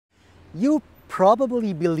You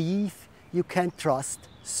probably believe you can trust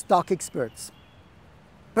stock experts,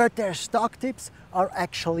 but their stock tips are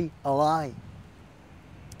actually a lie.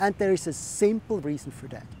 And there is a simple reason for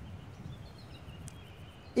that.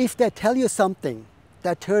 If they tell you something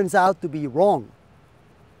that turns out to be wrong,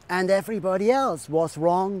 and everybody else was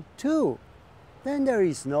wrong too, then there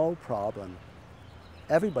is no problem.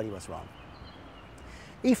 Everybody was wrong.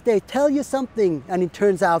 If they tell you something and it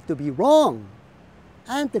turns out to be wrong,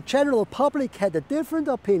 and the general public had a different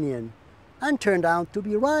opinion and turned out to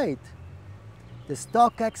be right, the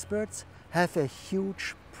stock experts have a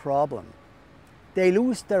huge problem. They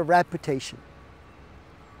lose their reputation.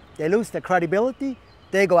 They lose their credibility,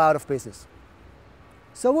 they go out of business.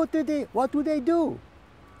 So what do they do?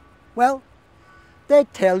 Well, they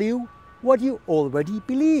tell you what you already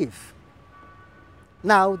believe.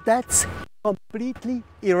 Now that's completely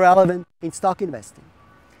irrelevant in stock investing.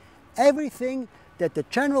 Everything that the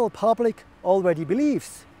general public already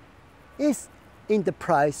believes is in the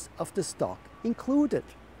price of the stock included.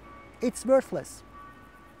 It's worthless.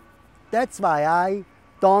 That's why I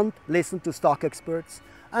don't listen to stock experts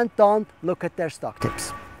and don't look at their stock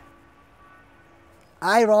tips.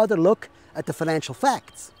 I rather look at the financial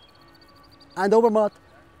facts. And Obermatt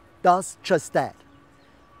does just that.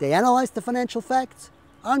 They analyze the financial facts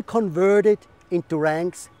and convert it into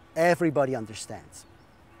ranks everybody understands.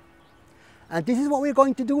 And this is what we're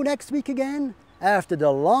going to do next week again. After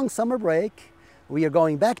the long summer break, we are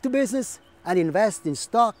going back to business and invest in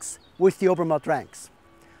stocks with the Obermatt ranks.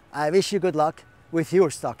 I wish you good luck with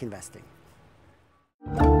your stock investing.